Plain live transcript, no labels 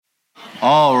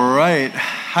All right.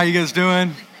 How you guys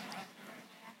doing?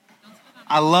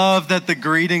 I love that the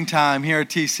greeting time here at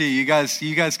TC,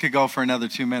 you guys could go for another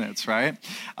 2 minutes, right?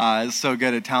 It's so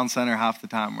good at Town Center half the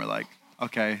time. We're like,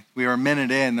 okay, we were a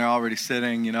minute in, they're already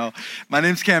sitting, you know. My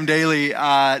name's Cam Daly.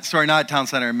 Not Town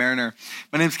Center, Mariner.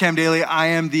 My name's Cam Daly. I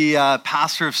am the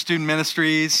pastor of student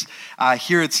ministries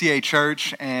here at CA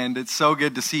Church, and it's so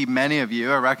good to see many of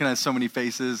you. I recognize so many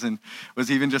faces, and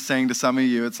was even just saying to some of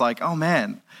you, it's like, oh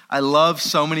man, I love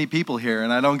so many people here,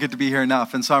 and I don't get to be here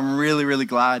enough. And so I'm really, really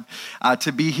glad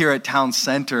to be here at Town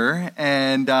Center.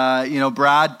 And,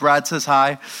 Brad says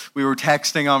hi. We were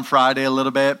texting on Friday a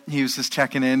little bit. He was just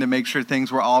checking in to make sure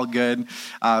things were all good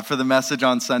for the message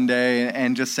on Sunday,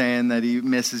 and just saying that he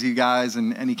misses you guys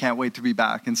and he can't wait to be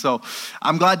back. And so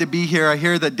I'm glad to be here. I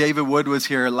hear that David Wood was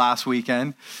here last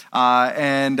weekend.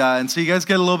 And so you guys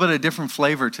get a little bit of different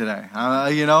flavor today,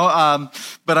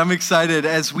 but I'm excited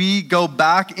as we go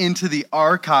back into the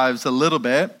archives a little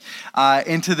bit,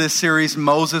 into this series,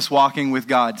 Moses Walking with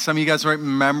God. Some of you guys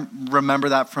remember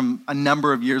that from a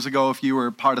number of years ago if you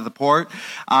were part of the port.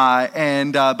 But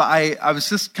I was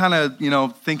just kind of,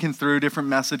 thinking through different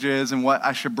messages and what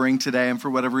I should bring today. And for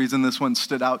whatever reason, this one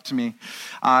stood out to me.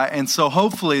 And so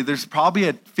hopefully there's probably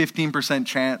a 15%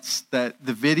 chance that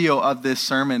the video of this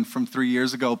sermon from 3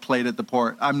 years ago played at the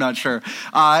port. I'm not sure.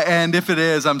 And if it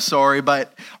is, I'm sorry.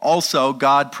 But also,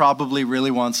 God probably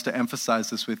really wants to emphasize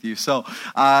this with you. So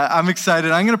I'm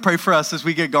excited. I'm going to pray for us as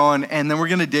we get going, and then we're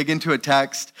going to dig into a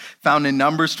text found in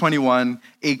Numbers 21,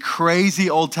 a crazy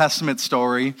Old Testament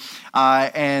story.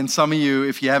 And some of you,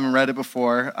 if you haven't read it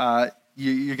before,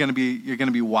 you're going to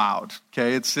be wowed.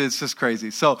 Okay, it's just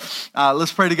crazy. So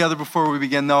let's pray together before we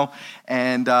begin, though,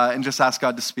 and just ask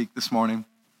God to speak this morning.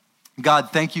 God,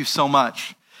 thank you so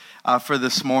much for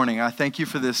this morning. I thank you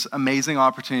for this amazing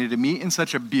opportunity to meet in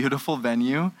such a beautiful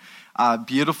venue.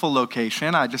 Beautiful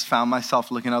location. I just found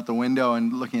myself looking out the window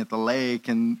and looking at the lake,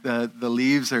 and the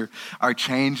leaves are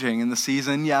changing in the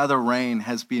season. Yeah, the rain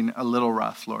has been a little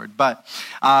rough, Lord. But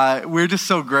we're just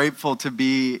so grateful to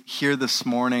be here this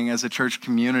morning as a church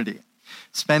community,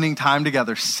 spending time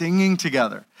together, singing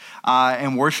together,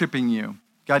 and worshiping you.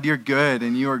 God, you're good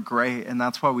and you are great, and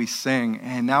that's why we sing.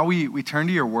 And now we turn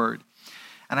to your word.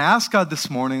 And I ask God this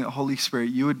morning that Holy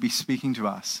Spirit, you would be speaking to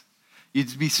us.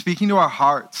 You'd be speaking to our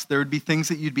hearts. There would be things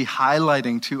that you'd be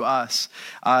highlighting to us,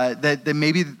 that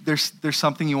maybe there's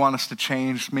something you want us to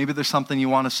change. Maybe there's something you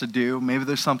want us to do. Maybe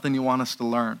there's something you want us to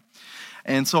learn.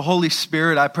 And so, Holy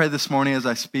Spirit, I pray this morning as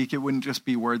I speak, it wouldn't just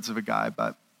be words of a guy,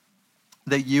 but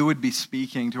that you would be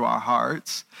speaking to our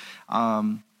hearts,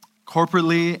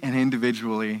 corporately and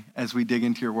individually as we dig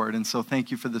into your word. And so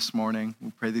thank you for this morning.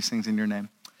 We pray these things in your name.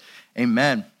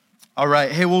 Amen. All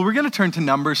right. Hey, well, we're going to turn to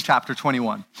Numbers chapter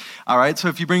 21. All right. So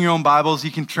if you bring your own Bibles,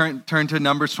 you can turn to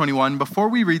Numbers 21. Before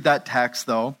we read that text,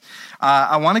 though,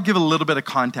 I want to give a little bit of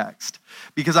context,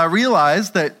 because I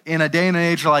realize that in a day and an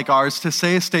age like ours, to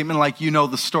say a statement like, you know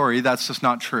the story, that's just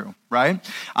not true, right?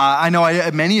 I know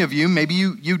many of you, maybe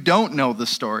you don't know the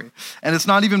story. And it's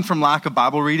not even from lack of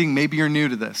Bible reading. Maybe you're new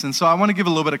to this. And so I want to give a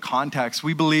little bit of context.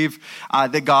 We believe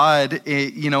that God,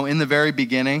 in the very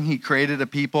beginning, he created a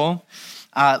people.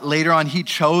 Later on, he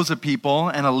chose a people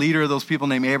and a leader of those people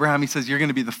named Abraham. He says, you're going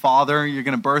to be the father. You're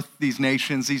going to birth these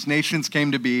nations. These nations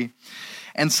came to be.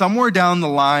 And somewhere down the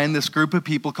line, this group of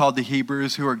people called the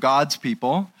Hebrews, who are God's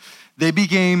people, they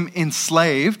became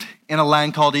enslaved in a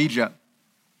land called Egypt.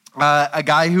 A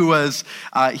guy who was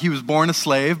born a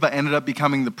slave, but ended up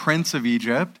becoming the prince of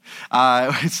Egypt.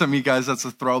 Some of you guys, that's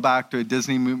a throwback to a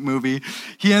Disney movie.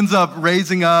 He ends up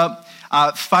raising up,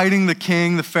 fighting the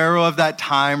king, the Pharaoh of that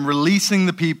time, releasing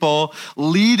the people,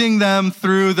 leading them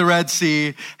through the Red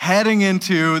Sea, heading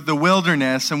into the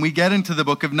wilderness, and we get into the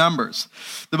book of Numbers.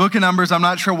 The book of Numbers, I'm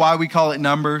not sure why we call it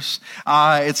Numbers.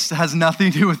 It has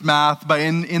nothing to do with math, but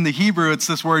in the Hebrew, it's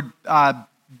this word,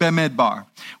 Bemidbar,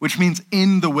 which means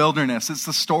in the wilderness. It's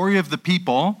the story of the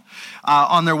people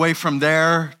on their way from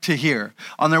there to here,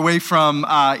 on their way from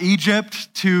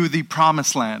Egypt to the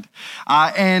promised land.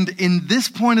 And in this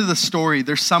point of the story,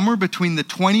 they're somewhere between the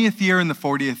 20th year and the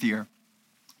 40th year.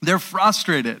 They're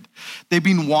frustrated. They've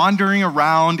been wandering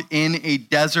around in a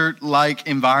desert-like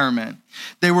environment.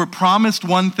 They were promised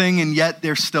one thing, and yet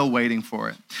they're still waiting for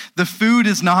it. The food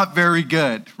is not very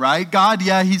good, right? God,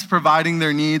 yeah, he's providing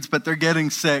their needs, but they're getting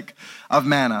sick of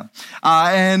manna.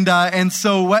 And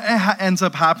so what ends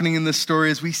up happening in this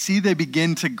story is we see they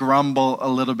begin to grumble a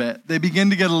little bit. They begin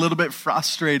to get a little bit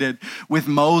frustrated with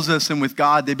Moses and with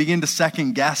God. They begin to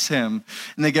second guess him,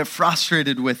 and they get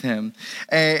frustrated with him.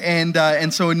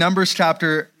 And so in Numbers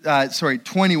chapter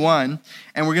 21,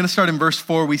 and we're going to start in verse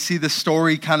 4. We see this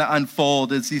story kind of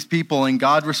unfold as these people, and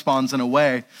God responds in a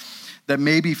way that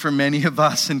maybe for many of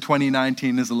us in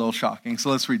 2019 is a little shocking. So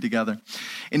let's read together.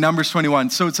 In Numbers 21,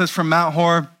 so it says, from Mount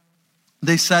Hor,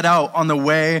 they set out on the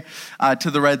way to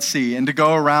the Red Sea and to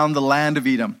go around the land of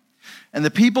Edom. And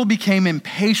the people became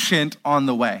impatient on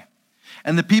the way.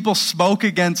 And the people spoke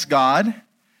against God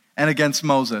and against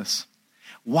Moses.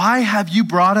 Why have you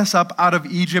brought us up out of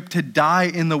Egypt to die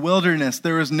in the wilderness?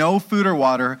 There is no food or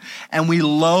water, and we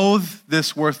loathe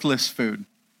this worthless food.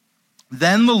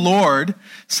 Then the Lord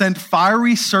sent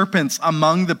fiery serpents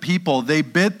among the people. They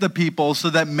bit the people so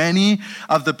that many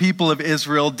of the people of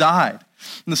Israel died.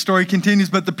 And the story continues,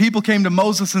 but the people came to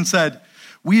Moses and said,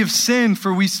 we have sinned,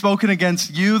 for we've spoken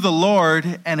against you, the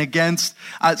Lord, and against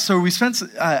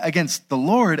the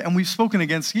Lord, and we've spoken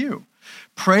against you.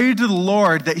 Pray to the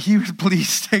Lord that he would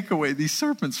please take away these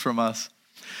serpents from us.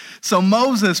 So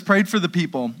Moses prayed for the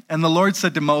people, and the Lord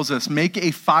said to Moses, make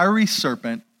a fiery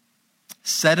serpent,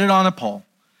 set it on a pole,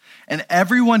 and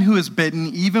everyone who is bitten,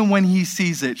 even when he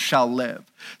sees it, shall live.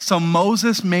 So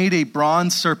Moses made a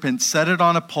bronze serpent, set it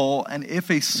on a pole, and if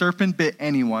a serpent bit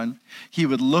anyone, he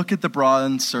would look at the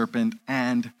bronze serpent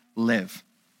and live.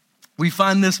 We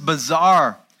find this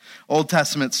bizarre Old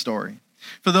Testament story.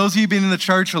 For those of you who've been in the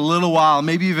church a little while,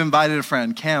 maybe you've invited a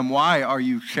friend. Cam, why are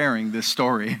you sharing this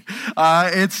story?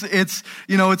 It's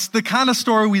the kind of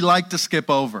story we like to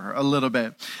skip over a little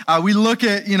bit. We look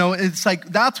at, it's like,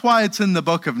 that's why it's in the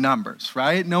book of Numbers,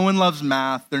 right? No one loves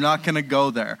math. They're not going to go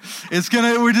there.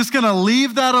 We're just going to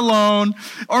leave that alone.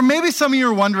 Or maybe some of you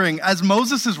are wondering, as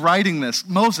Moses is writing this,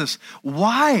 Moses,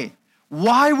 why?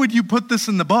 Why would you put this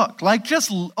in the book? Like,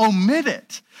 just omit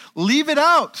it. Leave it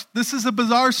out. This is a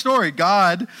bizarre story.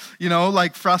 God,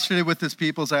 frustrated with his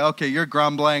people, say, okay, you're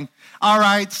grumbling. All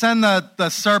right, send the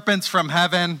serpents from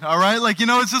heaven. All right,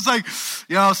 it's just like,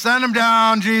 send them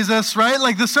down, Jesus, right?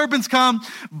 Like the serpents come,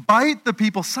 bite the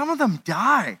people. Some of them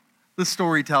die, the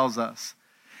story tells us.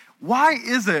 Why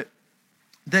is it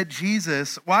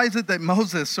that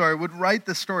Moses would write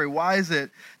this story? Why is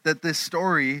it that this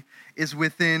story is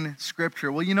within Scripture?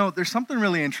 Well, there's something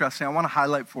really interesting I want to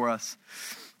highlight for us.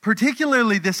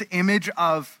 Particularly this image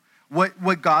of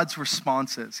what God's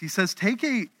response is. He says,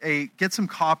 get some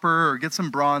copper or get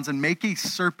some bronze and make a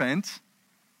serpent,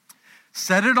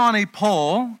 set it on a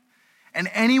pole, and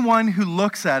anyone who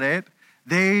looks at it,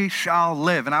 they shall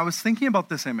live. And I was thinking about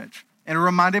this image, and it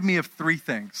reminded me of three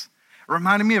things.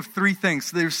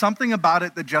 There's something about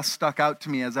it that just stuck out to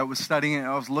me as I was studying it and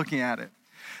I was looking at it.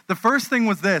 The first thing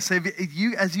was this.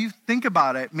 As you think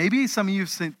about it, maybe some of you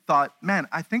have thought, man,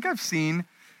 I think I've seen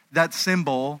that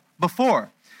symbol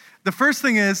before. The first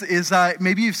thing is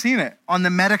maybe you've seen it on the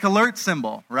medic alert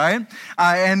symbol, right?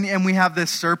 And we have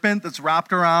this serpent that's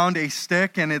wrapped around a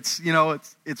stick, and it's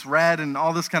red and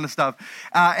all this kind of stuff.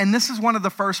 And this is one of the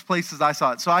first places I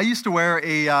saw it. So I used to wear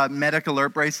a medic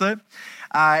alert bracelet,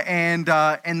 and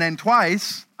then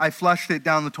twice I flushed it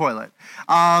down the toilet.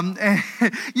 And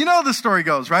you know how the story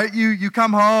goes, right? You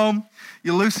come home.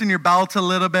 You loosen your belt a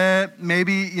little bit,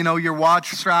 maybe, your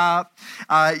watch strap.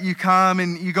 You come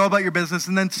and you go about your business,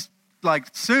 and then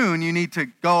soon you need to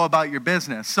go about your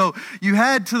business. So you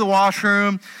head to the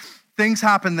washroom. Things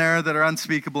happen there that are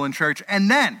unspeakable in church. And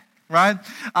then, right,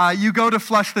 you go to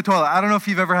flush the toilet. I don't know if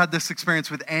you've ever had this experience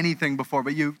with anything before,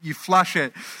 but you flush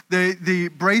it.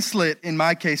 The bracelet, in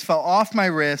my case, fell off my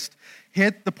wrist,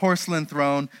 hit the porcelain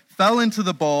throne, fell into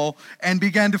the bowl, and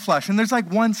began to flush. And there's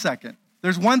 1 second.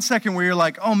 There's 1 second where you're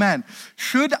like, oh man,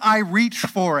 should I reach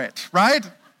for it, right?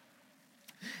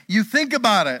 You think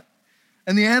about it,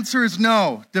 and the answer is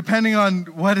no, depending on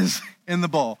what is in the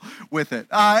bowl with it.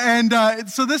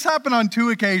 So this happened on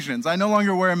 2 occasions. I no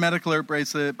longer wear a medical alert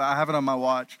bracelet, but I have it on my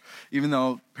watch, even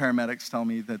though paramedics tell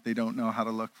me that they don't know how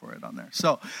to look for it on there.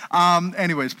 So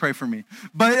anyways, pray for me.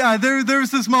 But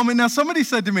there's this moment. Now, somebody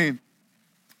said to me,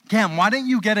 Cam, why don't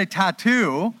you get a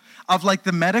tattoo of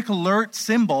the medic alert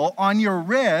symbol on your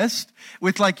wrist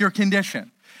with your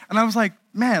condition? And I was like,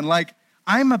 man,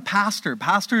 I'm a pastor.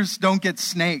 Pastors don't get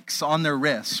snakes on their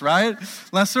wrists, right?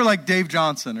 Unless they're like Dave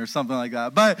Johnson or something like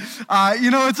that. But,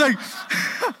 it's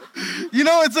you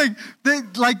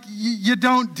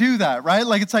don't do that, right?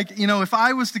 If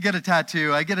I was to get a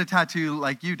tattoo, I get a tattoo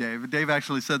like you, Dave. Dave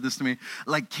actually said this to me,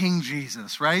 like King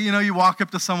Jesus, right? You walk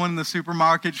up to someone in the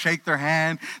supermarket, shake their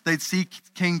hand, they'd see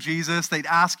King Jesus, they'd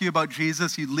ask you about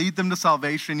Jesus, you'd lead them to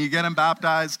salvation, you get them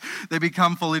baptized, they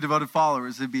become fully devoted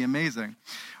followers. It'd be amazing.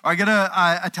 Or I get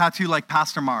a tattoo like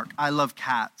Pastor Mark. I love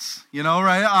cats,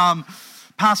 right?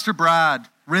 Pastor Brad,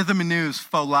 Rhythm and News,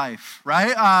 Faux Life,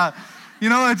 right?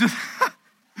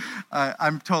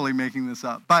 I'm totally making this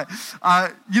up. But,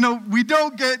 we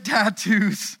don't get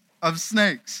tattoos of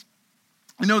snakes.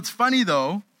 It's funny,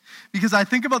 though, because I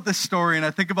think about this story and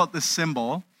I think about this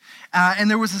symbol, and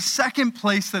there was a second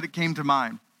place that it came to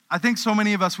mind. I think so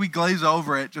many of us, we glaze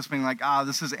over it just being like,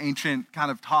 this is ancient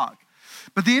kind of talk.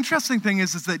 But the interesting thing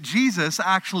is that Jesus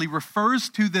actually refers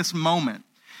to this moment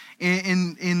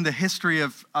in the history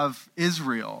of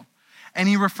Israel. And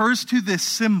he refers to this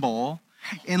symbol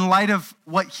in light of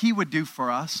what he would do for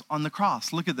us on the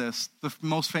cross. Look at this, the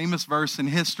most famous verse in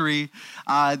history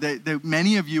that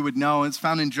many of you would know. It's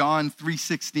found in John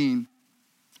 3:16.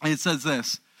 And it says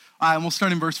this, and we'll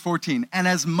start in verse 14. And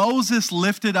as Moses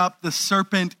lifted up the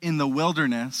serpent in the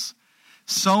wilderness,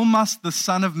 so must the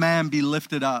Son of Man be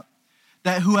lifted up,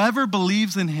 that whoever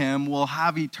believes in him will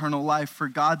have eternal life. For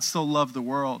God so loved the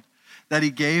world that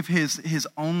he gave his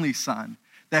only Son,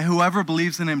 that whoever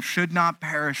believes in him should not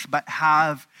perish but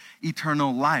have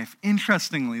eternal life.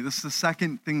 Interestingly, this is the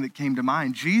second thing that came to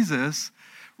mind. Jesus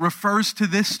refers to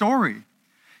this story.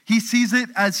 He sees it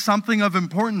as something of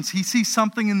importance. He sees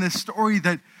something in this story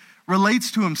that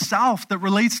relates to himself, that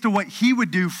relates to what he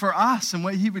would do for us and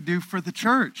what he would do for the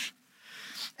church.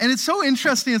 And it's so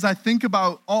interesting as I think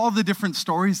about all the different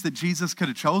stories that Jesus could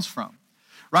have chose from,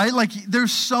 right? Like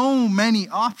there's so many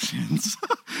options.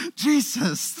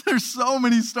 Jesus, there's so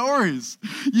many stories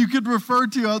you could refer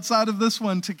to outside of this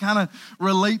one to kind of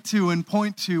relate to and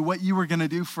point to what you were going to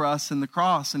do for us in the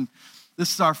cross. And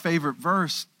this is our favorite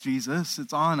verse, Jesus.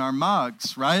 It's on our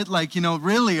mugs, right? Like,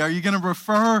 really, are you going to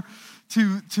refer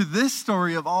to this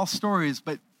story of all stories?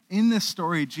 But in this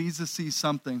story, Jesus sees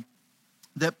something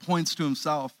that points to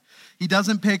himself. He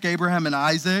doesn't pick Abraham and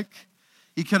Isaac.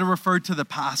 He could have referred to the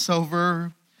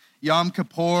Passover, Yom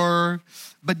Kippur,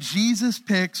 but Jesus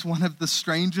picks one of the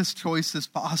strangest choices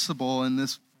possible in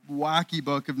this wacky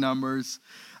book of Numbers,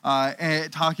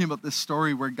 talking about this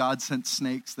story where God sent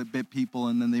snakes that bit people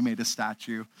and then they made a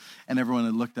statue and everyone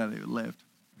that looked at it lived.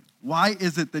 Why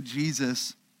is it that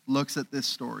Jesus looks at this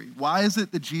story? Why is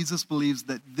it that Jesus believes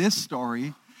that this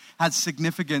story has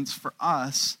significance for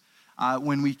us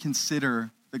when we consider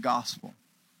the gospel?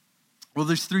 Well,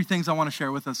 there's three things I want to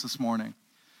share with us this morning.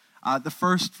 The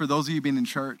first, for those of you being in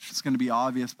church, it's going to be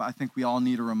obvious, but I think we all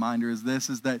need a reminder, is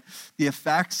that the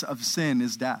effects of sin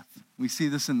is death. We see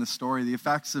this in the story. The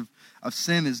effects of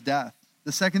sin is death.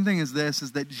 The second thing is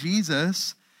that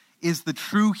Jesus is the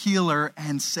true healer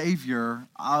and savior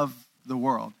of the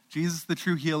world. Jesus, the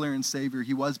true healer and savior.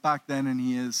 He was back then and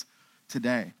he is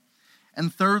today.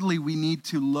 And thirdly, we need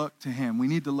to look to him. We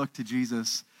need to look to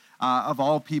Jesus. Of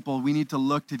all people, we need to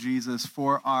look to Jesus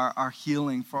for our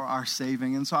healing, for our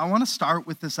saving. And so I want to start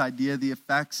with this idea, the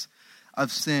effects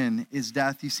of sin is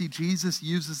death. You see, Jesus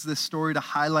uses this story to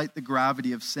highlight the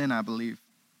gravity of sin, I believe.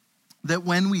 That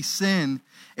when we sin,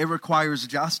 it requires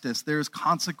justice. There's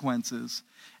consequences.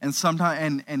 And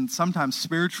sometimes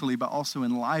spiritually, but also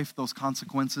in life, those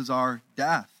consequences are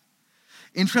death.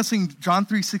 Interesting, John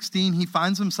 3:16, he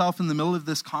finds himself in the middle of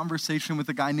this conversation with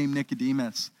a guy named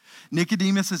Nicodemus.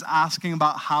 Nicodemus is asking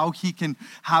about how he can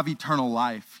have eternal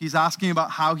life. He's asking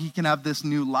about how he can have this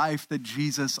new life that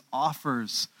Jesus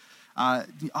offers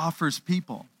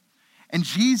people. And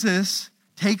Jesus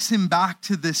takes him back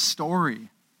to this story.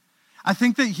 I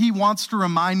think that he wants to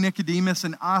remind Nicodemus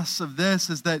and us of this,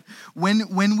 is that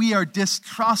when we are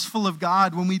distrustful of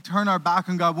God, when we turn our back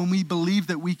on God, when we believe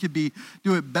that we could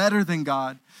do it better than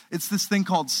God, it's this thing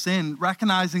called sin,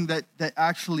 recognizing that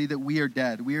actually that we are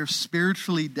dead. We are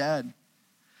spiritually dead.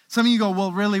 Some of you go,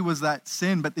 well, really, was that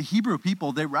sin? But the Hebrew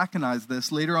people, they recognize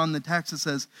this. Later on in the text, it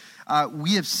says,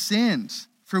 we have sinned,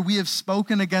 for we have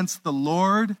spoken against the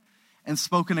Lord and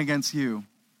spoken against you.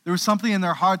 There was something in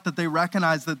their heart that they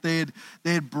recognized that they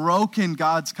had broken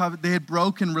God's covenant. They had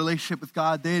broken relationship with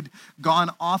God. They had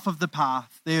gone off of the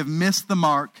path. They have missed the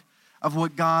mark of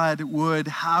what God would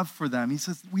have for them. He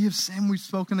says, we have sinned. We've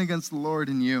spoken against the Lord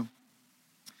and you.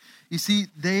 You see,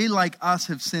 they, like us,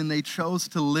 have sinned. They chose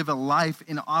to live a life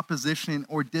in opposition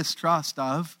or distrust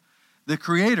of the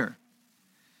Creator,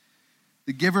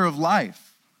 the giver of life.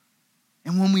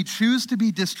 And when we choose to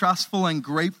be distrustful and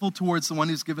grateful towards the one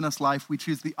who's given us life, we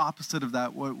choose the opposite of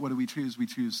that. What do we choose? We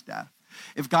choose death.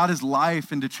 If God is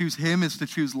life and to choose him is to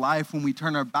choose life, when we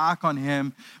turn our back on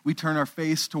him, we turn our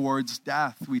face towards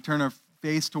death. We turn our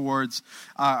face towards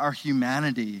our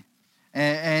humanity.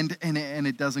 And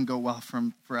it doesn't go well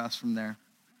for us from there.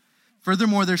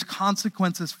 Furthermore, there's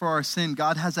consequences for our sin.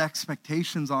 God has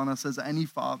expectations on us as any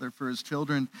father for his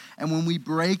children. And when we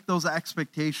break those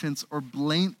expectations or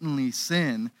blatantly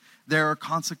sin, there are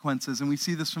consequences. And we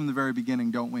see this from the very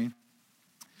beginning, don't we?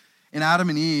 In Adam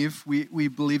and Eve, we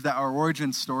believe that our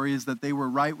origin story is that they were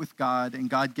right with God and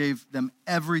God gave them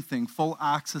everything, full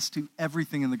access to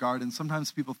everything in the garden.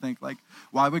 Sometimes people think like,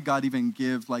 why would God even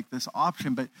give like this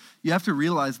option? But you have to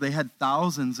realize they had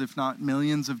thousands, if not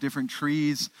millions of different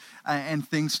trees and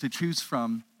things to choose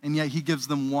from. And yet he gives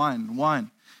them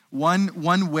one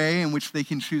way in which they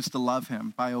can choose to love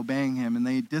him by obeying him, and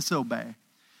they disobey.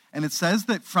 And it says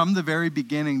that from the very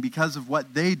beginning, because of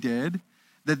what they did,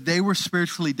 that they were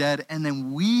spiritually dead, and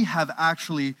then we have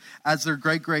actually, as their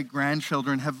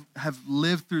great-great-grandchildren, have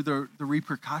lived through the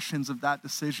repercussions of that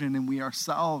decision, and we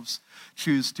ourselves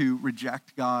choose to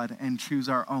reject God and choose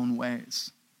our own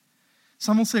ways.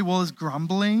 Some will say, well, is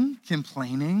grumbling,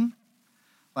 complaining,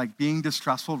 like being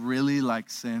distrustful really like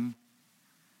sin?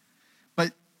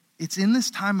 But it's in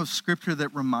this time of Scripture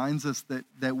that reminds us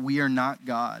that we are not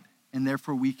God, and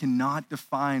therefore we cannot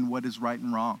define what is right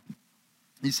and wrong.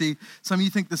 You see, some of you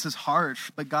think this is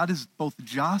harsh, but God is both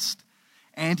just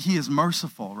and he is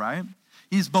merciful, right?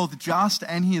 He's both just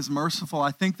and he is merciful.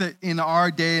 I think that in our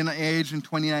day and age in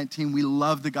 2019, we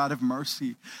love the God of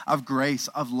mercy, of grace,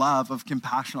 of love, of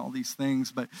compassion, all these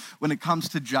things. But when it comes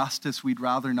to justice, we'd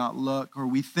rather not look, or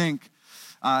we think,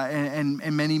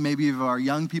 and many maybe of our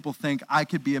young people think, I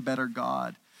could be a better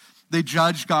God. They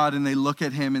judge God and they look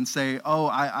at him and say, oh,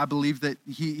 I believe that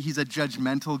he's a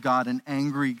judgmental God, an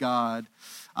angry God.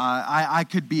 I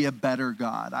could be a better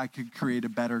God. I could create a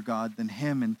better God than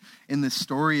him. And in this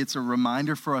story, it's a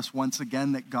reminder for us once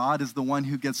again that God is the one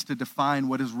who gets to define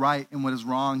what is right and what is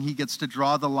wrong. He gets to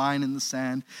draw the line in the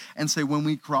sand and say, when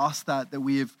we cross that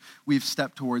we've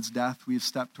stepped towards death, we've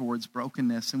stepped towards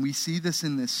brokenness. And we see this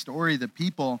in this story. The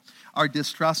people are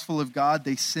distrustful of God.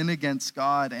 They sin against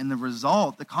God. And the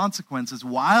result, the consequence, as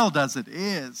wild as it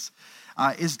is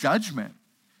judgment.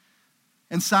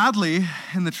 And sadly,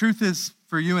 and the truth is,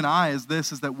 for you and I is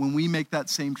that when we make that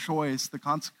same choice, the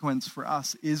consequence for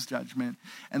us is judgment.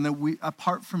 And that we,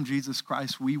 apart from Jesus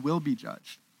Christ, we will be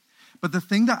judged. But the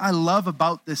thing that I love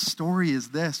about this story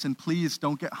is this, and please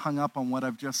don't get hung up on what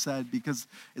I've just said, because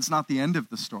it's not the end of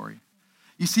the story.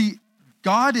 You see,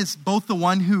 God is both the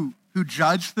one who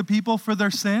judged the people for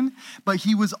their sin, but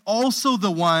he was also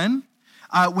the one,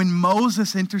 when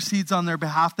Moses intercedes on their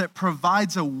behalf, that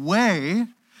provides a way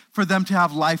for them to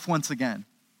have life once again.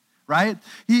 Right?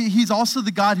 He's also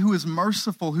the God who is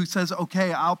merciful, who says,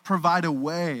 okay, I'll provide a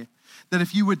way that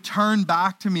if you would turn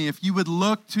back to me, if you would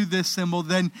look to this symbol,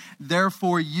 then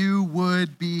therefore you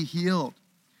would be healed.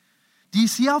 Do you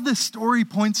see how this story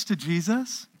points to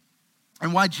Jesus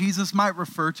and why Jesus might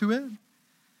refer to it?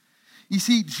 You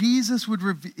see, Jesus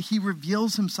he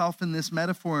reveals himself in this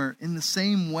metaphor in the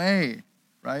same way,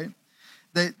 right?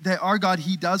 That our God,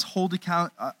 he does hold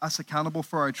us accountable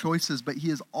for our choices, but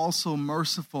he is also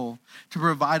merciful to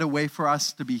provide a way for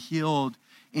us to be healed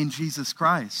in Jesus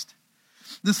Christ.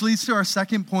 This leads to our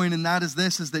second point, and that is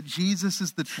this, is that Jesus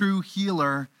is the true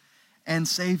healer and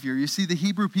Savior. You see, the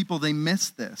Hebrew people, they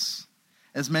missed this,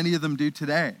 as many of them do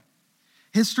today.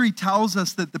 History tells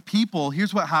us that the people,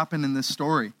 here's what happened in this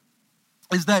story,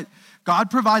 is that God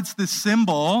provides this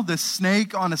symbol, this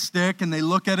snake on a stick, and they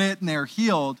look at it and they're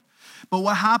healed. But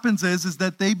what happens is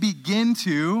that they begin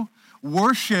to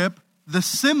worship the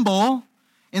symbol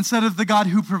instead of the God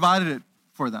who provided it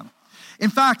for them. In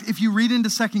fact, if you read into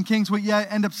 2 Kings, what you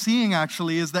end up seeing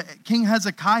actually is that King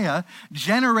Hezekiah,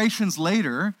 generations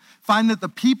later, find that the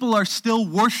people are still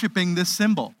worshiping this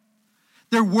symbol.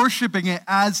 They're worshiping it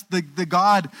as the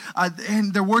God,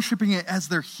 and they're worshiping it as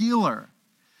their healer.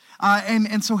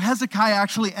 And so Hezekiah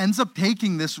actually ends up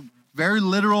taking this very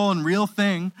literal and real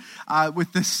thing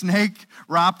with this snake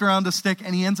wrapped around a stick,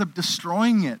 and he ends up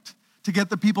destroying it to get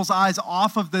the people's eyes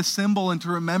off of this symbol and to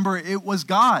remember it was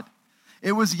God.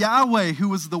 It was Yahweh who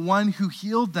was the one who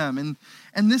healed them.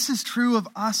 And this is true of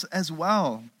us as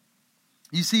well.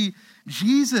 You see,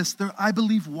 Jesus, I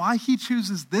believe why he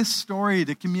chooses this story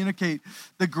to communicate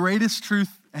the greatest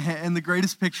truth and the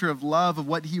greatest picture of love of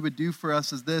what he would do for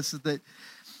us is this, is that,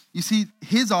 you see,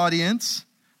 his audience,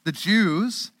 the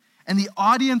Jews, and the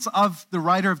audience of the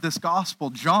writer of this gospel,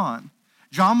 John.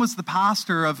 John was the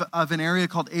pastor of an area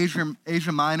called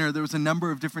Asia Minor. There was a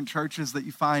number of different churches that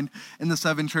you find in the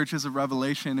 7 churches of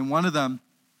Revelation, and one of them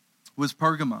was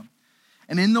Pergamum.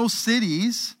 And in those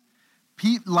cities,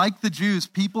 like the Jews,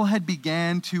 people had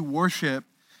began to worship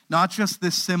not just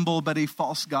this symbol, but a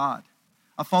false god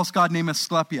named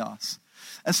Asclepios.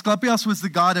 Asclepios was the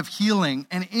god of healing.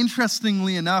 And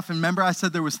interestingly enough, and remember I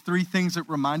said there was 3 things it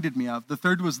reminded me of. The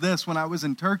third was this: when I was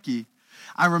in Turkey,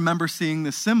 I remember seeing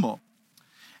this symbol.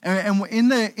 And in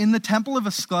the temple of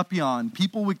Asclepion,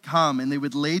 people would come and they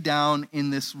would lay down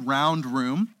in this round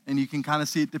room, and you can kind of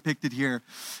see it depicted here.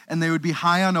 And they would be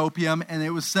high on opium, and it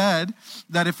was said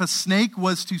that if a snake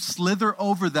was to slither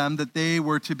over them, that they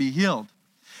were to be healed.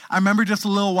 I remember just a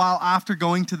little while after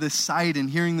going to this site and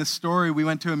hearing this story, we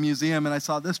went to a museum and I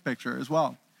saw this picture as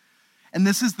well. And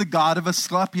this is the god of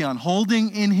Asclepion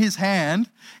holding in his hand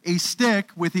a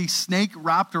stick with a snake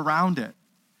wrapped around it.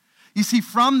 You see,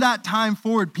 from that time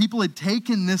forward, people had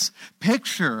taken this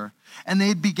picture and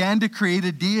they began to create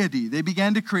a deity. They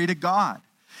began to create a god.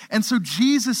 And so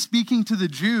Jesus, speaking to the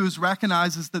Jews,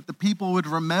 recognizes that the people would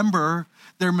remember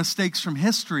their mistakes from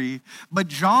history. But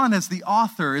John, as the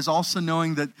author, is also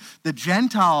knowing that the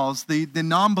Gentiles, the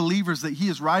non-believers that he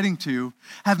is writing to,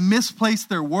 have misplaced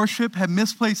their worship, have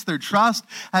misplaced their trust,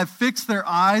 have fixed their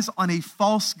eyes on a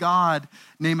false god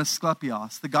named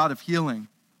Asclepios, the god of healing.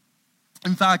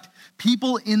 In fact,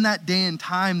 people in that day and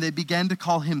time, they began to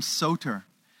call him Soter.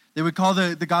 They would call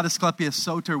the god Asclepius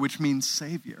Soter, which means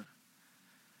savior.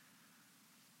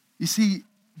 You see,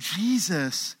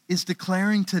 Jesus is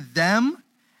declaring to them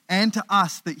and to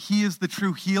us that he is the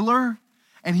true healer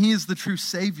and he is the true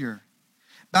savior.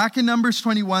 Back in Numbers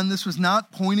 21, this was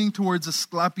not pointing towards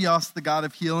Asclepios, the god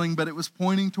of healing, but it was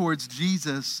pointing towards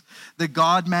Jesus, the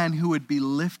God-man who would be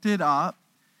lifted up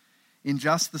in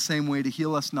just the same way to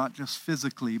heal us, not just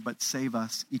physically, but save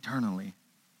us eternally.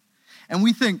 And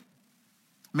we think,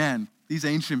 man, these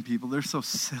ancient people, they're so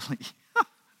silly.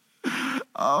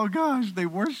 Oh gosh, they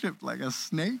worshiped like a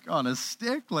snake on a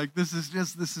stick. Like this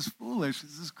is foolish.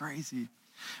 This is crazy.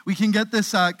 We can get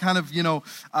this kind of,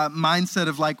 mindset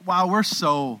of like, wow, we're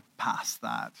so past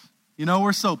that.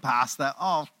 We're so past that.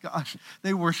 Oh gosh,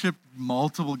 they worship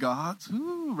multiple gods,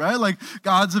 right? Like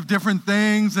gods of different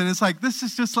things. And it's like, this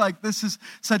is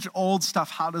such old stuff.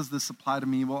 How does this apply to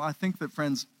me? Well, I think that,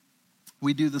 friends,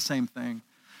 we do the same thing.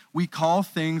 We call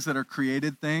things that are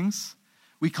created things.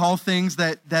 We call things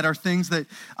that are things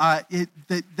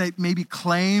that maybe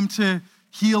claim to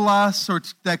heal us or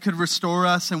that could restore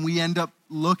us, and we end up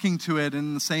looking to it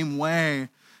in the same way,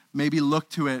 maybe look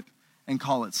to it and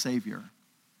call it Savior.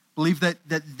 Believe that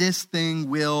this thing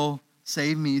will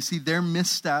save me. You see, their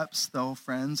missteps, though,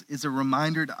 friends, is a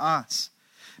reminder to us,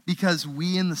 because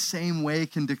we in the same way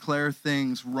can declare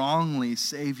things wrongly,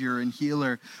 Savior and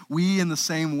healer. We in the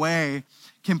same way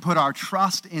can put our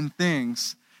trust in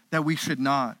things that we should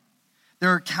not. There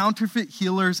are counterfeit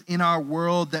healers in our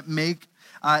world that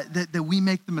we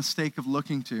make the mistake of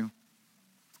looking to.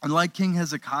 And like King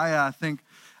Hezekiah, I think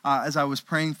as I was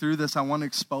praying through this, I want to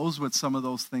expose what some of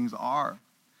those things are.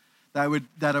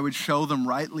 That I would show them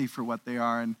rightly for what they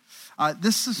are. And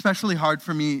this is especially hard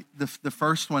for me, the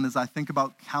first one, as I think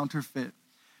about counterfeit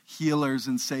healers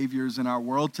and saviors in our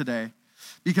world today.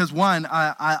 Because one,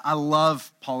 I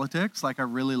love politics. Like I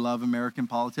really love American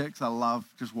politics. I love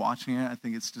just watching it. I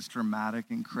think it's just dramatic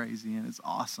and crazy and it's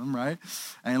awesome, right?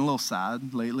 And a little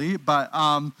sad lately, but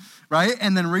right?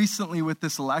 And then recently with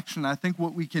this election, I think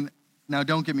what we can, now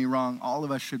don't get me wrong, all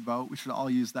of us should vote. We should all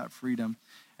use that freedom.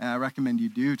 And I recommend you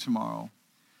do tomorrow.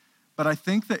 But I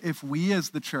think that if we as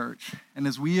the church and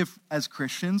as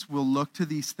Christians will look to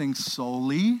these things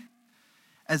solely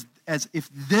as if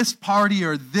this party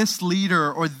or this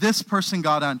leader or this person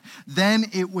got on, then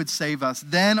it would save us.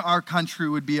 Then our country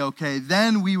would be okay.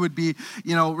 Then we would be,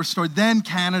 restored. Then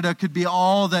Canada could be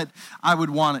all that I would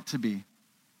want it to be.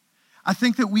 I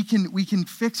think that we can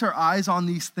fix our eyes on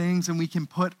these things and we can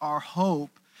put our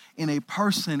hope in a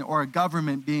person or a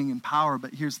government being in power.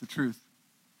 But here's the truth,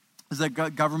 is that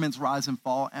governments rise and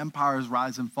fall, empires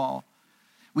rise and fall.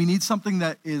 We need something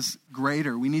that is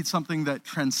greater. We need something that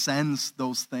transcends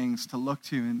those things to look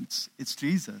to, and it's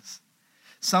Jesus.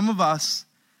 Some of us,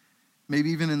 maybe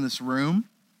even in this room,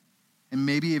 and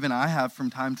maybe even I have from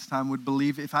time to time, would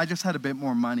believe if I just had a bit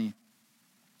more money,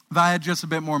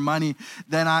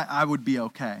 then I would be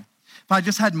okay. If I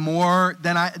just had more,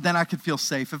 then I could feel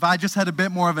safe. If I just had a bit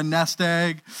more of a nest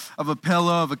egg, of a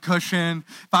pillow, of a cushion,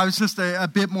 if I was just a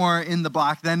bit more in the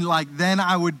black, then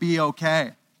I would be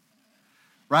okay.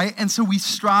 Right? And so we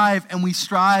strive and we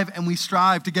strive and we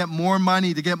strive to get more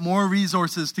money, to get more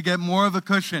resources, to get more of a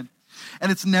cushion.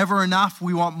 And it's never enough.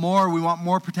 We want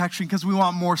more protection because we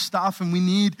want more stuff and we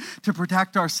need to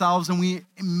protect ourselves. And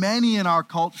many in our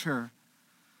culture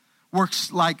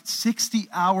works like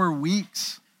 60-hour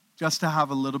weeks just to have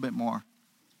a little bit more.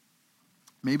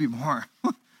 Maybe more.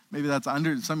 Maybe that's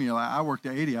under, some of you are like, I worked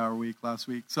an 80-hour week last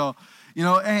week. So,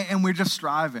 and we're just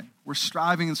striving. We're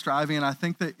striving and striving. And I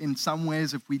think that in some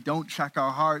ways, if we don't check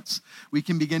our hearts, we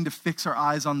can begin to fix our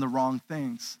eyes on the wrong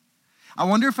things. I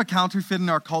wonder if a counterfeit in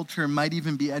our culture might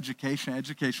even be education.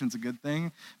 Education's a good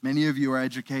thing. Many of you are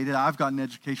educated. I've gotten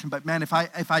education, but man, if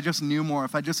I just knew more,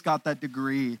 if I just got that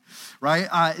degree, right?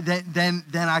 Then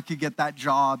I could get that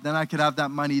job. Then I could have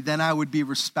that money. Then I would be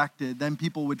respected. Then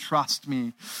people would trust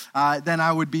me. Then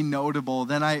I would be notable.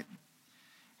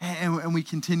 And we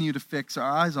continue to fix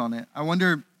our eyes on it. I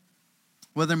wonder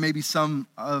whether maybe some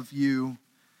of you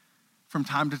from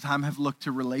time to time have looked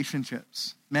to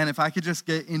relationships. Man, if I could just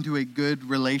get into a good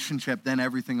relationship, then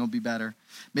everything will be better.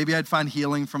 Maybe I'd find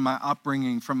healing from my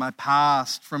upbringing, from my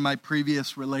past, from my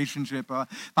previous relationship.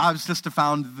 If I was just to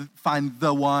find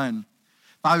the one,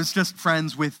 if I was just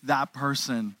friends with that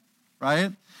person,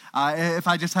 right? If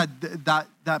I just had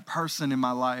that person in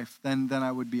my life, then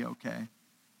I would be okay.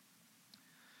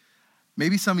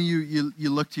 Maybe some of you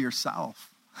look to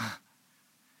yourself.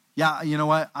 Yeah, you know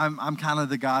what? I'm kind of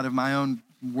the God of my own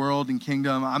world and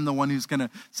kingdom. I'm the one who's going to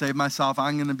save myself.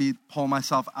 I'm going to pull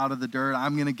myself out of the dirt.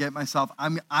 I'm going to get myself.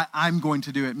 I'm going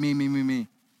to do it. Me. And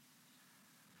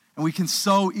we can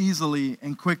so easily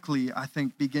and quickly, I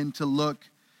think, begin to look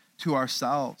to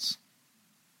ourselves.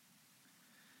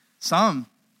 Some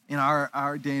in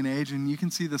our day and age, and you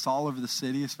can see this all over the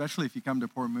city, especially if you come to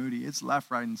Port Moody, it's left,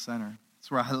 right, and center.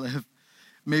 That's where I live.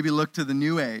 Maybe look to the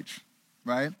new age,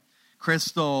 right?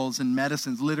 Crystals and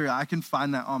medicines. Literally, I can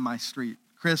find that on my street.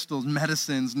 Crystals,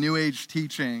 medicines, new age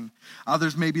teaching.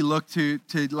 Others maybe look to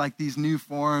like these new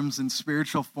forms and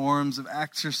spiritual forms of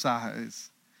exercise,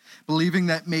 believing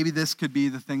that maybe this could be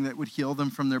the thing that would heal them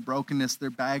from their brokenness,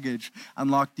 their baggage,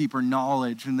 unlock deeper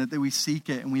knowledge, and that we seek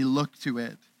it and we look to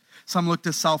it. Some look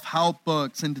to self-help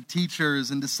books and to teachers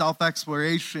and to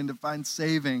self-exploration to find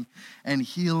saving and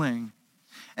healing.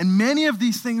 And many of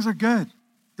these things are good.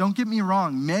 Don't get me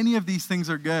wrong. Many of these things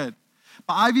are good.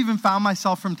 But I've even found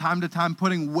myself from time to time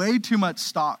putting way too much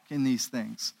stock in these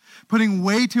things. Putting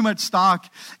way too much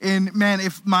stock in, man,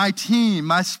 if my team,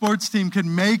 my sports team could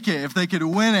make it, if they could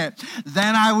win it,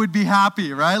 then I would be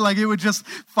happy, right? Like it would just,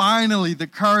 finally, the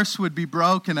curse would be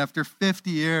broken after 50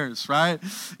 years, right?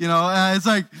 You know, it's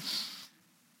like...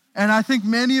 And I think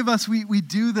many of us, we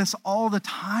do this all the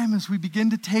time as we begin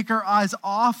to take our eyes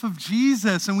off of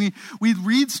Jesus. And we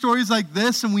read stories like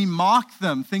this and we mock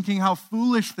them, thinking how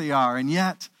foolish they are. And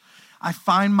yet, I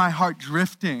find my heart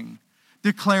drifting,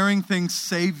 declaring things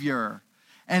Savior,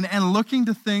 and looking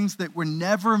to things that were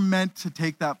never meant to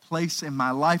take that place in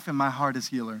my life and my heart as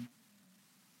healer.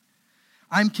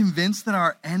 I'm convinced that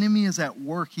our enemy is at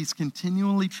work. He's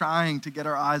continually trying to get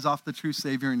our eyes off the true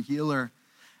Savior and healer.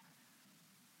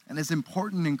 And as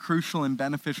important and crucial and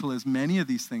beneficial as many of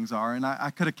these things are, and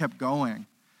I could have kept going,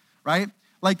 right?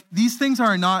 Like, these things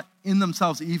are not in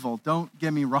themselves evil. Don't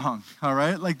get me wrong, all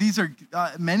right? Like, these are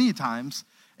many times,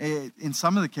 in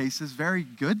some of the cases, very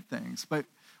good things. But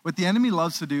what the enemy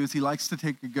loves to do is he likes to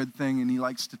take a good thing and he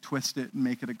likes to twist it and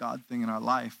make it a God thing in our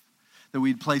life, that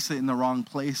we'd place it in the wrong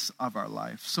place of our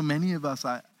life. So many of us,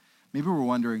 maybe we're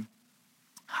wondering,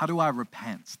 how do I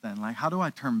repent then? Like, how do I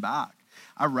turn back?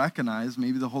 I recognize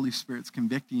maybe the Holy Spirit's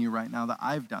convicting you right now that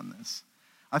I've done this.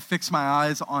 I've fixed my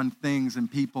eyes on things and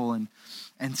people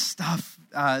and stuff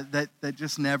that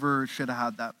just never should have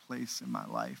had that place in my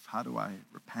life. How do I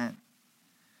repent?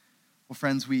 Well,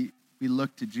 friends, we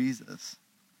look to Jesus.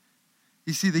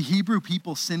 You see, the Hebrew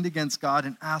people sinned against God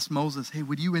and asked Moses, hey,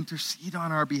 would you intercede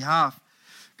on our behalf?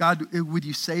 God, would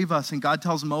you save us? And God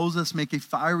tells Moses, make a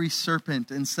fiery serpent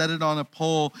and set it on a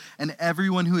pole, and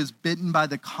everyone who is bitten by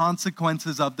the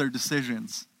consequences of their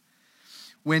decisions,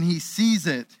 when he sees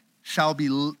it,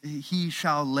 he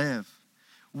shall live.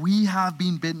 We have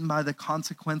been bitten by the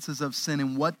consequences of sin.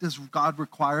 And what does God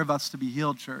require of us to be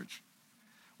healed, church?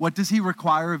 What does he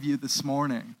require of you this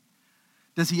morning?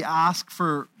 Does he ask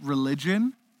for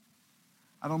religion?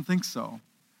 I don't think so.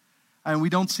 And we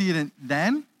don't see it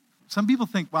then. Some people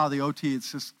think, wow, the OT,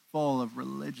 it's just full of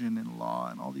religion and law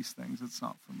and all these things. It's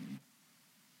not for me.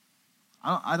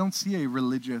 I don't see a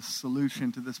religious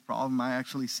solution to this problem. I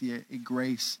actually see a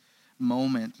grace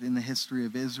moment in the history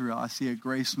of Israel. I see a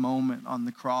grace moment on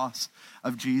the cross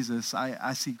of Jesus.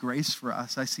 I see grace for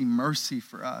us. I see mercy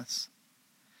for us.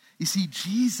 You see,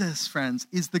 Jesus, friends,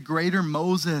 is the greater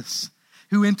Moses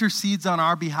who intercedes on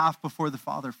our behalf before the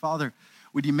Father. Father,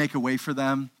 would you make a way for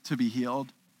them to be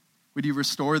healed? Would you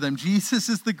restore them? Jesus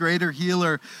is the greater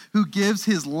healer who gives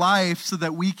his life so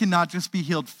that we can not just be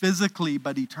healed physically,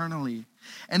 but eternally.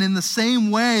 And in the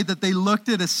same way that they looked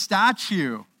at a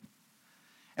statue,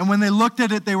 and when they looked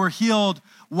at it, they were healed,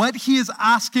 what he is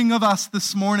asking of us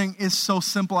this morning is so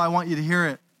simple. I want you to hear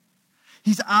it.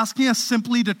 He's asking us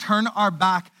simply to turn our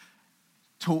back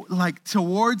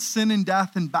towards sin and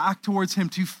death and back towards him,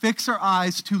 to fix our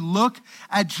eyes, to look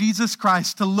at Jesus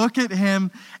Christ, to look at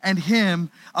him and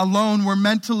him alone. We're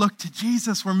meant to look to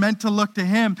Jesus. We're meant to look to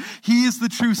him. He is the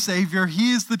true Savior.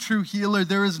 He is the true healer.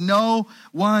 There is no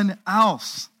one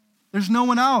else. There's no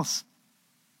one else.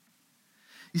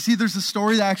 You see, there's a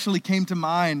story that actually came to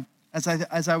mind as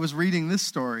I was reading this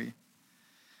story.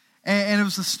 And it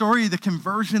was the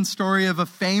conversion story of a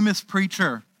famous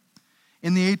preacher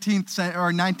in the 18th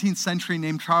or 19th century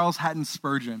named Charles Haddon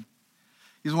Spurgeon.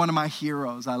 He's one of my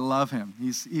heroes. I love him.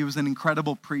 He was an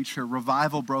incredible preacher.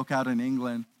 Revival broke out in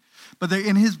England. But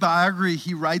in his biography,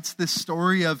 he writes this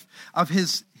story of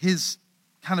his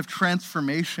kind of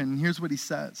transformation. Here's what he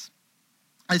says.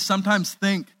 I sometimes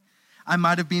think I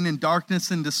might have been in darkness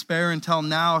and despair until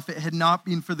now if it had not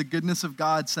been for the goodness of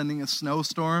God sending a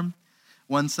snowstorm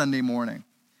one Sunday morning.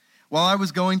 While I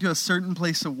was going to a certain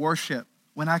place of worship,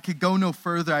 when I could go no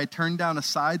further, I turned down a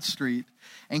side street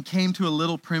and came to a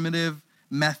little primitive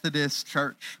Methodist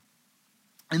church.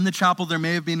 In the chapel, there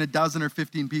may have been 12 or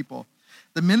 15 people.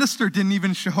 The minister didn't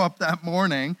even show up that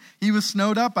morning. He was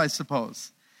snowed up, I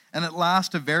suppose. And at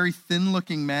last, a very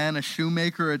thin-looking man, a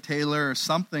shoemaker, a tailor, or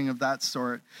something of that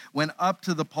sort, went up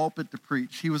to the pulpit to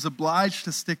preach. He was obliged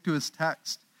to stick to his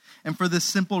text. And for this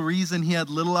simple reason, he had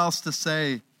little else to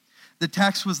say. The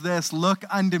text was this: "Look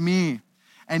unto me,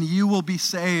 and you will be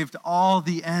saved, all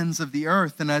the ends of the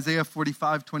earth," in Isaiah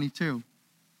 45:22.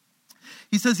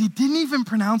 He says he didn't even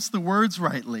pronounce the words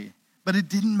rightly, but it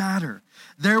didn't matter.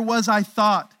 There was, I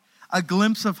thought, a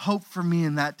glimpse of hope for me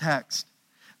in that text.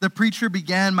 The preacher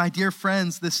began, "My dear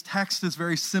friends, this text is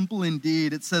very simple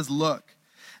indeed. It says, look.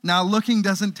 Now, looking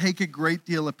doesn't take a great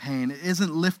deal of pain. It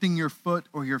isn't lifting your foot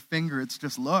or your finger. It's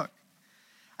just look.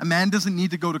 A man doesn't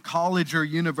need to go to college or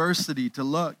university to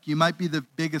look. You might be the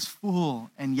biggest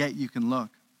fool, and yet you can look.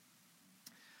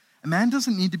 A man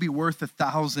doesn't need to be worth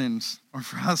 1,000 or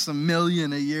for us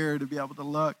 1,000,000 a year to be able to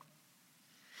look.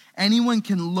 Anyone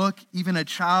can look, even a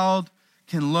child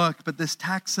can look, but this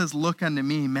text says, look unto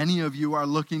me. Many of you are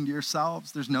looking to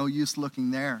yourselves. There's no use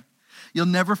looking there. You'll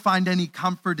never find any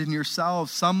comfort in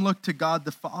yourselves. Some look to God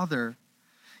the Father.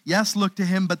 Yes, look to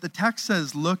him, but the text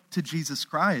says, look to Jesus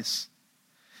Christ.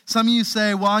 Some of you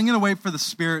say, well, I'm going to wait for the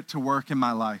Spirit to work in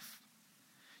my life.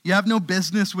 You have no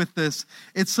business with this.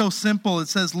 It's so simple. It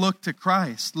says, look to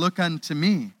Christ. Look unto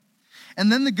me.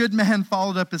 And then the good man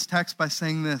followed up his text by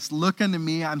saying this: look unto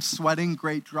me, I'm sweating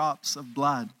great drops of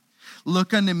blood.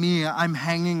 Look unto me, I'm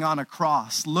hanging on a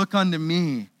cross. Look unto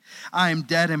me, I am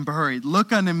dead and buried.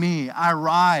 Look unto me, I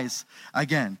rise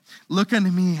again. Look unto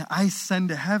me, I ascend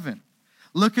to heaven.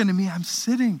 Look unto me, I'm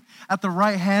sitting at the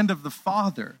right hand of the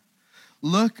Father.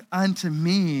 Look unto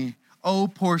me, O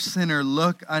poor sinner,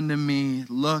 look unto me,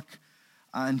 look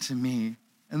unto me.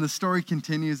 And the story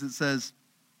continues. It says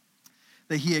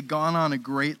that he had gone on a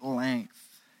great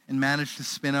length and managed to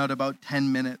spin out about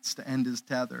 10 minutes to end his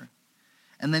tether.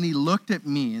 And then he looked at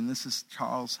me, and this is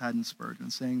Charles Haddon Spurgeon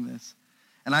saying this,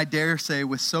 and I dare say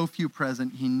with so few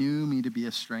present, he knew me to be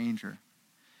a stranger.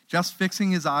 Just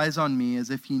fixing his eyes on me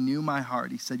as if he knew my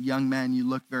heart, he said, young man, you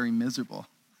look very miserable.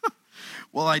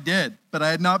 Well, I did, but I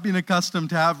had not been accustomed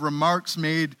to have remarks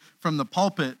made from the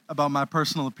pulpit about my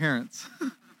personal appearance.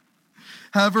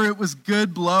 However, it was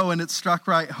good blow, and it struck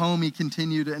right home, he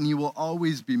continued, and you will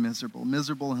always be miserable,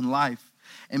 miserable in life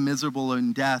and miserable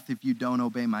in death if you don't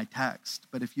obey my text.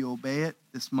 But if you obey it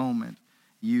this moment,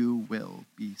 you will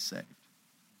be saved.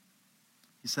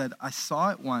 He said, I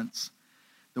saw at once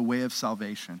the way of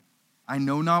salvation. I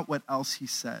know not what else he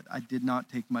said. I did not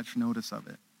take much notice of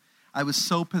it. I was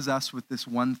so possessed with this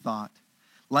one thought,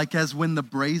 like as when the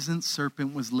brazen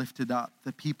serpent was lifted up,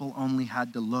 the people only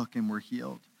had to look and were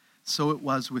healed. So it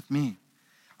was with me.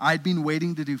 I'd been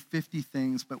waiting to do 50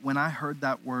 things, but when I heard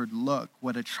that word, look,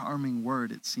 what a charming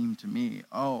word it seemed to me.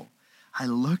 Oh, I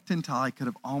looked until I could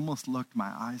have almost looked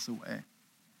my eyes away.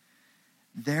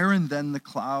 There and then the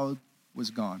cloud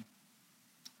was gone.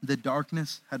 The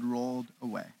darkness had rolled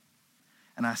away,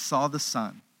 and I saw the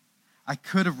sun. I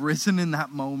could have risen in that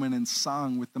moment and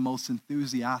sung with the most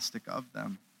enthusiastic of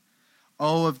them.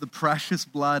 Oh, of the precious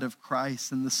blood of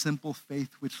Christ and the simple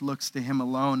faith which looks to him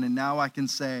alone. And now I can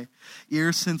say,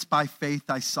 ere since by faith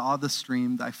I saw the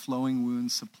stream thy flowing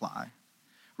wounds supply.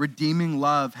 Redeeming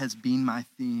love has been my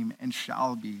theme and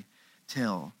shall be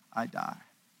till I die.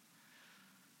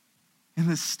 In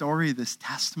this story, this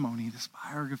testimony, this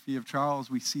biography of Charles,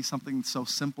 we see something so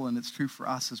simple, and it's true for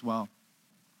us as well.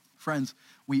 Friends,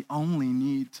 we only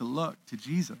need to look to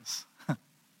Jesus.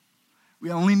 We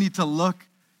only need to look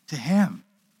to him.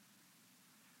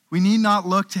 We need not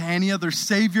look to any other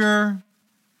Savior,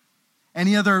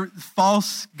 any other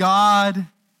false god,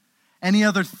 any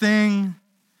other thing.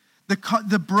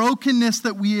 The brokenness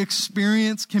that we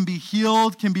experience can be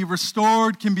healed, can be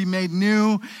restored, can be made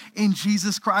new in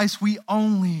Jesus Christ. We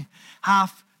only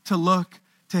have to look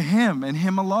to him and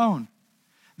him alone.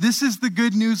 This is the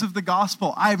good news of the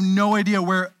gospel. I have no idea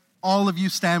where all of you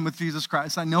stand with Jesus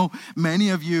Christ. I know many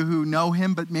of you who know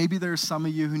him, but maybe there's some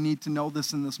of you who need to know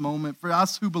this in this moment. For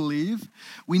us who believe,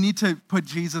 we need to put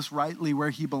Jesus rightly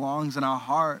where he belongs in our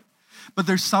heart. But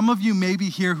there's some of you maybe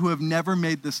here who have never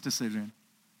made this decision.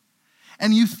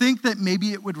 And you think that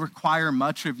maybe it would require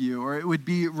much of you, or it would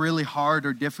be really hard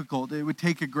or difficult. It would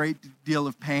take a great deal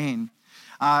of pain.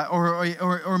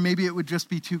 Or maybe it would just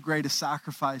be too great a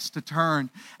sacrifice to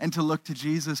turn and to look to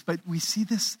Jesus. But we see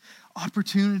this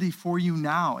opportunity for you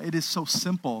now. It is so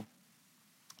simple.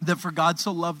 That for God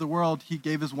so loved the world, he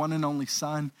gave his one and only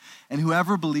Son. And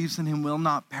whoever believes in him will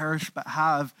not perish but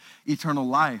have eternal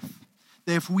life.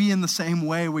 That if we in the same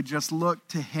way would just look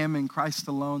to him and Christ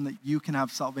alone, that you can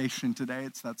have salvation today.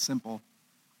 It's that simple.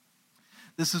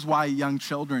 This is why young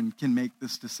children can make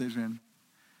this decision.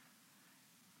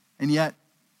 And yet,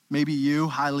 maybe you,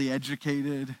 highly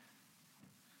educated,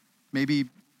 maybe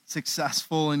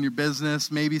successful in your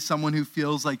business, maybe someone who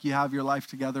feels like you have your life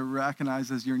together,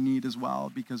 recognizes your need as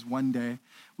well, because one day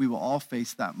we will all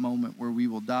face that moment where we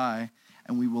will die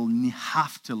and we will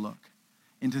have to look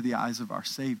into the eyes of our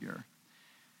Savior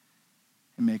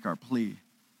and make our plea.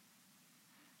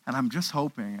 And I'm just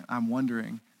hoping, I'm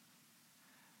wondering,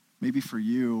 maybe for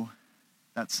you,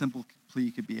 that simple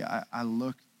plea could be, I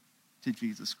look to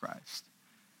Jesus Christ.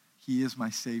 He is my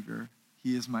Savior.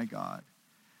 He is my God.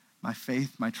 My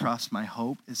faith, my trust, my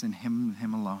hope is in him and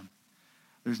him alone.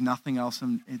 There's nothing else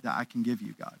that I can give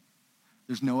you, God.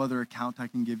 There's no other account I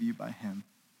can give you by him.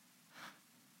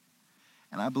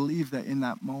 And I believe that in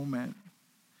that moment,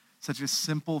 such a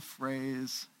simple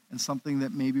phrase and something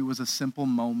that maybe was a simple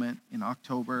moment in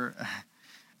October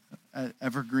at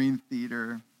Evergreen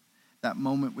Theater, that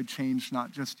moment would change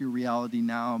not just your reality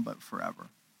now, but forever.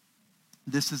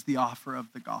 This is the offer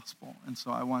of the gospel. And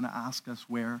so I want to ask us,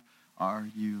 where are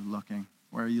you looking?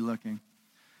 Where are you looking?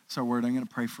 So I'm going to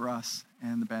pray for us,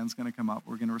 and the band's going to come up.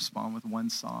 We're going to respond with one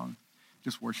song,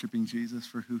 just worshiping Jesus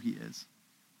for who he is.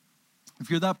 If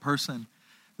you're that person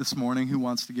this morning who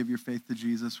wants to give your faith to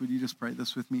Jesus, would you just pray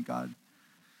this with me? God,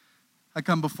 I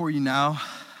come before you now.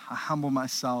 I humble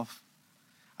myself.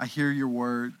 I hear your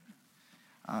word,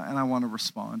 and I want to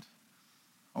respond.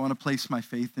 I want to place my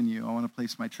faith in you. I want to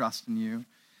place my trust in you.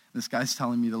 This guy's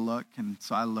telling me to look, and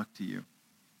so I look to you.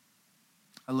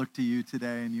 I look to you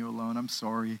today and you alone. I'm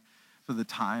sorry for the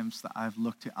times that I've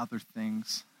looked to other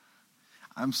things.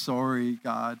 I'm sorry,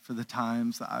 God, for the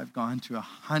times that I've gone to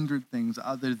 100 things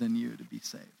other than you to be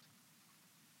saved.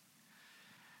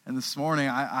 And this morning,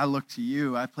 I look to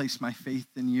you. I place my faith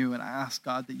in you, and I ask,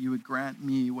 God, that you would grant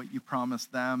me what you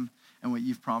promised them and what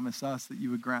you've promised us, that you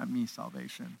would grant me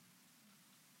salvation.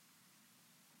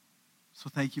 So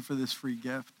thank you for this free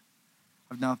gift.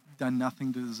 I've now done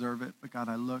nothing to deserve it, but God,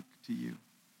 I look to you.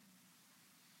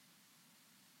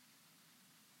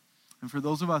 And for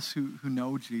those of us who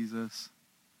know Jesus,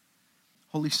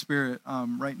 Holy Spirit,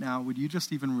 right now, would you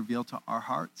just even reveal to our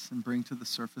hearts and bring to the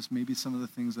surface maybe some of the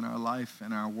things in our life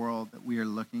and our world that we are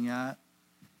looking at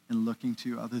and looking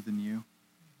to other than you?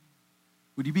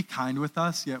 Would you be kind with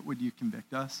us, yet would you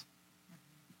convict us?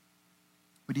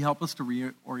 Would you help us to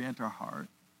reorient our heart?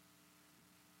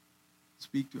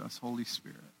 Speak to us, Holy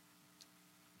Spirit.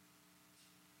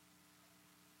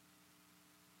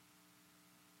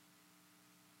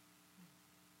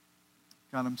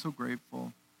 God, I'm so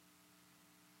grateful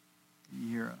that you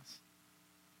hear us.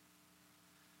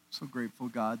 I'm so grateful,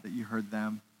 God, that you heard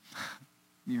them.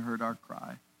 And you heard our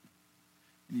cry.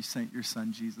 And you sent your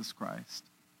Son, Jesus Christ,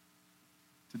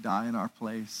 to die in our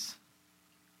place,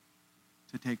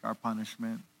 to take our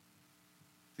punishment,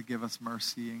 to give us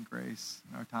mercy and grace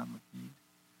in our time of need.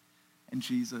 And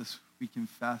Jesus, we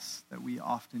confess that we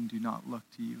often do not look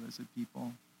to you as a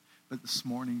people. But this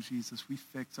morning, Jesus, we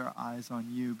fix our eyes on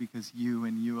you because you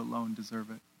and you alone deserve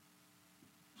it.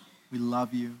 We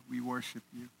love you, we worship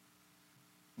you,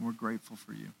 and we're grateful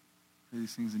for you. For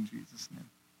these things in Jesus' name.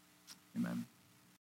 Amen.